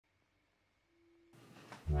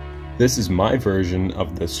This is my version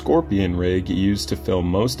of the Scorpion rig used to film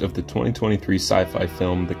most of the 2023 sci-fi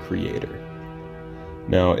film The Creator.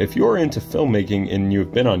 Now, if you're into filmmaking and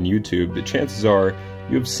you've been on YouTube, the chances are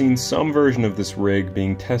you have seen some version of this rig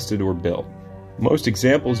being tested or built. Most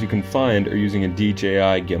examples you can find are using a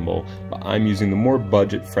DJI gimbal, but I'm using the more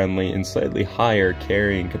budget-friendly and slightly higher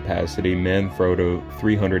carrying capacity Manfrotto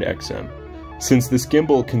 300XM. Since this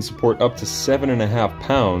gimbal can support up to 7.5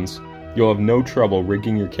 pounds, you'll have no trouble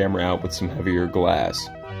rigging your camera out with some heavier glass.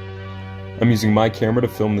 I'm using my camera to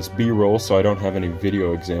film this B-roll, so I don't have any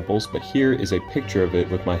video examples, but here is a picture of it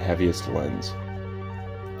with my heaviest lens.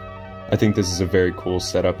 I think this is a very cool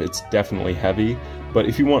setup. It's definitely heavy, but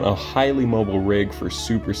if you want a highly mobile rig for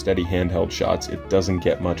super steady handheld shots, it doesn't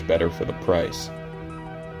get much better for the price.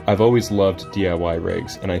 I've always loved DIY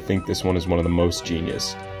rigs, and I think this one is one of the most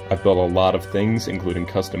genius. I've built a lot of things, including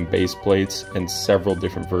custom base plates and several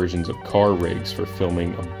different versions of car rigs for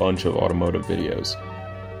filming a bunch of automotive videos.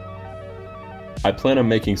 I plan on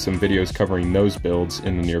making some videos covering those builds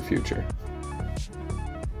in the near future.